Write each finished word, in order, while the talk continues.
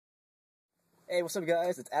Hey, what's up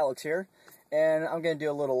guys? It's Alex here, and I'm gonna do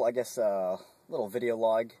a little, little video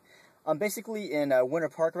log. I'm basically in Winter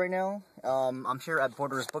Park right now. I'm here at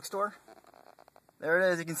Borders Bookstore. There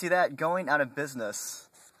it is, you can see that, going out of business.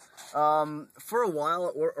 For a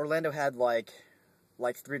while, Orlando had like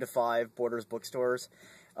 3 to 5 Borders bookstores.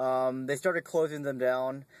 They started closing them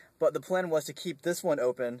down, but the plan was to keep this one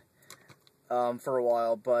open for a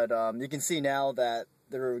while, but you can see now that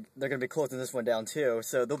they're going to be closing this one down too,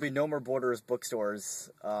 so there'll be no more Borders bookstores,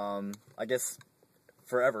 I guess,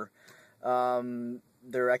 forever.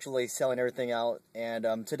 They're actually selling everything out,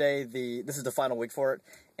 and today, this is the final week for it,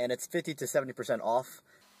 and it's 50 to 70% off.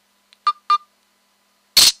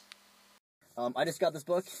 I just got this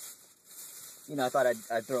book. You know, I thought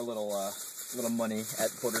I'd throw a little money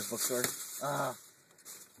at Borders Bookstore.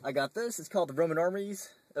 I got this. It's called The Roman Armies,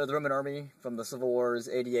 the Roman Army from the Civil Wars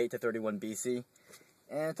 88 to 31 BC.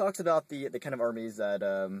 And it talks about the kind of armies that,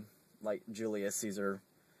 like, Julius Caesar,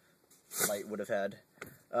 would have had.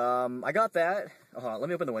 I got that. Oh, hold on, let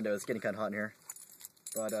me open the window. It's getting kind of hot in here.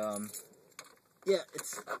 But, yeah,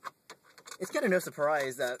 it's kind of no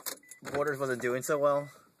surprise that Borders wasn't doing so well.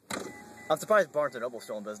 I'm surprised Barnes & Noble's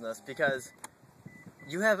still in business, because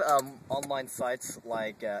you have, online sites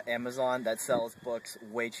like, Amazon that sells books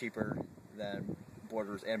way cheaper than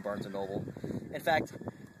Borders and Barnes & Noble. In fact,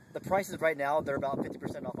 the prices right now, they're about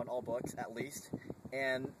 50% off on all books, at least,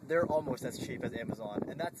 and they're almost as cheap as Amazon,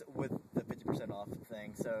 and that's with the 50% off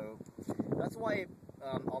thing, so that's why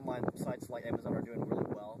online sites like Amazon are doing really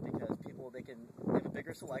well, because they have a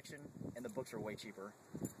bigger selection, and the books are way cheaper.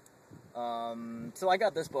 So I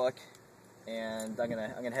got this book, and I'm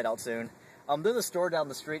gonna head out soon. There's a store down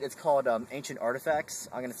the street, it's called Ancient Artifacts.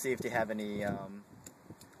 I'm gonna see if they have any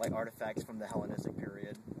like artifacts from the Hellenistic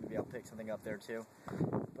period. Maybe I'll pick something up there too.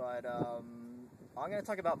 But I'm going to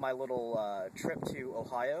talk about my little trip to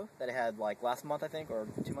Ohio that I had like last month, I think, or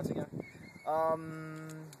 2 months ago.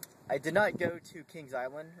 I did not go to Kings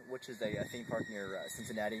Island, which is a theme park near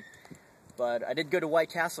Cincinnati, but I did go to White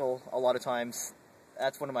Castle a lot of times.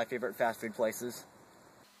 That's one of my favorite fast food places.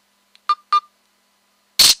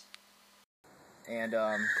 And,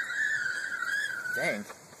 dang,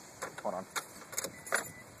 hold on.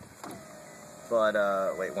 But,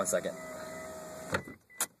 wait 1 second.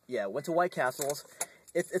 Yeah, went to White Castle's.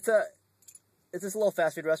 It's this little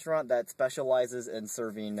fast food restaurant that specializes in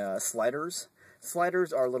serving sliders.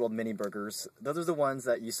 Sliders are little mini burgers. Those are the ones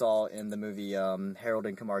that you saw in the movie Harold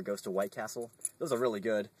and Kumar Goes to White Castle. Those are really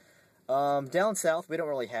good. Down south, we don't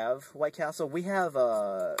really have White Castle. We have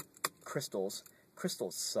Crystals.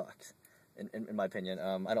 Crystals suck, in my opinion.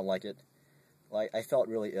 I don't like it. Like, I felt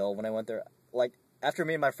really ill when I went there. Like, after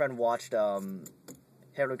me and my friend watched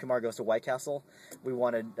Harold and Kumar Goes to White Castle, we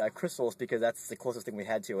wanted Crystals because that's the closest thing we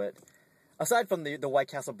had to it. Aside from the White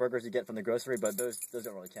Castle burgers you get from the grocery, but those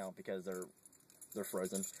don't really count because they're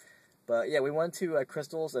frozen. But yeah, we went to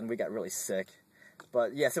Crystals and we got really sick.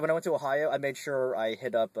 But yeah, so when I went to Ohio, I made sure I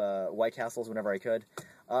hit up White Castles whenever I could.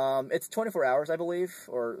 It's 24 hours, I believe,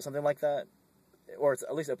 or something like that. Or it's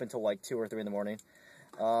at least open till like 2 or 3 in the morning.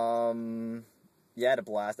 Yeah, I had a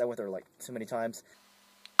blast. I went there like so many times.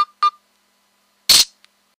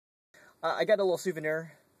 I got a little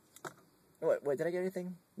souvenir. Wait, did I get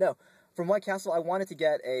anything? No. From White Castle, I wanted to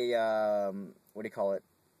get a, what do you call it?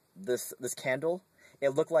 This candle. It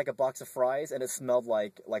looked like a box of fries, and it smelled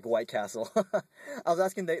like White Castle. I was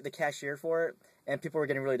asking the cashier for it, and people were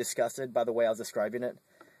getting really disgusted by the way I was describing it.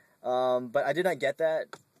 But I did not get that.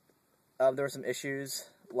 There were some issues.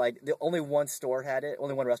 Like, only one store had it,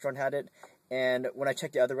 only one restaurant had it, and when I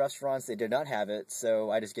checked the other restaurants, they did not have it, so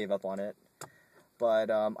I just gave up on it. But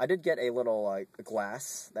I did get a little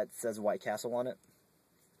glass that says White Castle on it,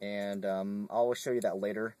 and I'll show you that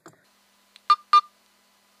later.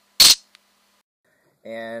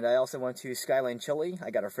 And I also went to Skyline Chili.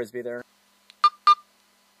 I got a Frisbee there.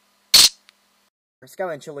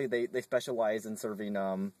 Skyline Chili, they specialize in serving,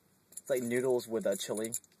 it's like noodles with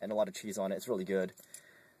chili and a lot of cheese on it. It's really good.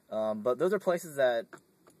 But those are places that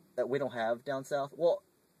we don't have down south. Well,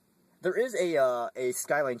 there is a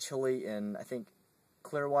Skyline Chili in, I think,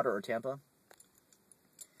 Clearwater or Tampa,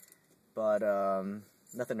 but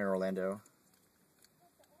nothing in Orlando.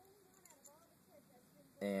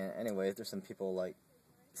 And anyways, there's some people like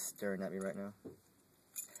staring at me right now.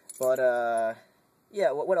 But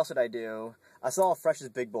yeah, what else did I do? I saw Fresh's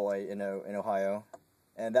Big Boy in Ohio,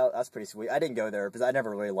 and that's pretty sweet. I didn't go there because I never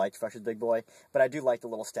really liked Fresh's Big Boy, but I do like the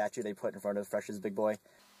little statue they put in front of Fresh's Big Boy.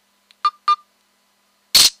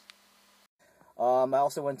 I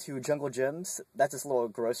also went to Jungle Jim's. That's this little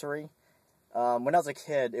grocery. When I was a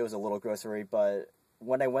kid, it was a little grocery, but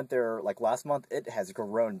when I went there, like, last month, it has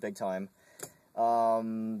grown big time.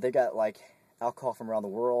 They got like alcohol from around the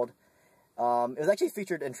world. It was actually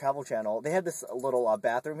featured in Travel Channel. They had this little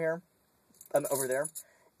bathroom here, over there,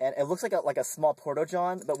 and it looks like a small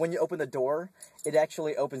porta-john, but when you open the door, it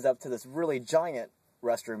actually opens up to this really giant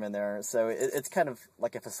restroom in there. So it's kind of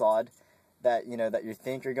like a facade that, you know, that you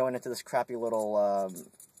think you're going into this crappy little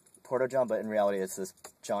porta-john, but in reality it's this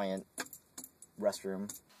giant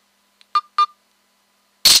restroom.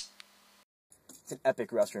 It's an epic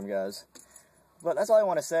restroom, guys. But that's all I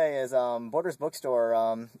want to say is Borders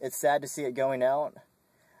Bookstore, it's sad to see it going out.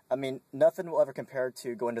 I mean, nothing will ever compare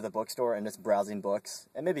to going to the bookstore and just browsing books,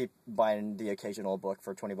 and maybe buying the occasional book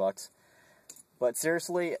for 20 bucks. But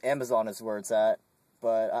seriously, Amazon is where it's at.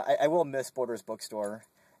 But I will miss Borders Bookstore,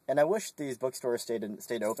 and I wish these bookstores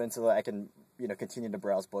stayed open so that I can, you know, continue to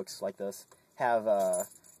browse books like this, have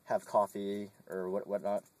coffee or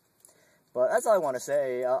whatnot. But that's all I want to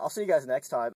say. I'll see you guys next time.